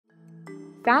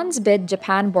Fans bid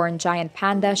Japan-born giant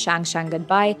panda Xiang Xiang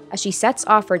goodbye as she sets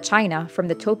off for China from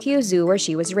the Tokyo Zoo where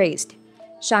she was raised.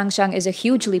 Xiang Xiang is a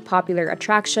hugely popular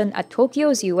attraction at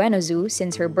Tokyo's Ueno Zoo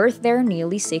since her birth there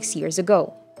nearly 6 years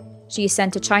ago. She is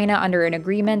sent to China under an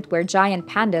agreement where giant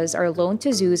pandas are loaned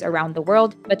to zoos around the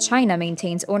world, but China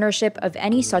maintains ownership of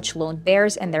any such loaned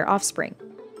bears and their offspring.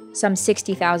 Some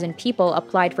 60,000 people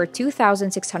applied for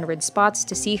 2,600 spots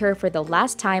to see her for the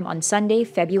last time on Sunday,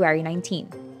 February 19.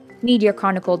 Media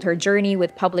chronicled her journey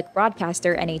with public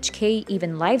broadcaster NHK,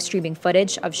 even live-streaming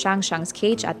footage of Xiang Xiang's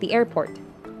cage at the airport.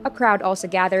 A crowd also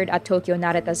gathered at Tokyo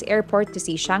Narita's airport to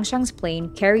see Xiang Xiang's plane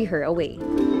carry her away.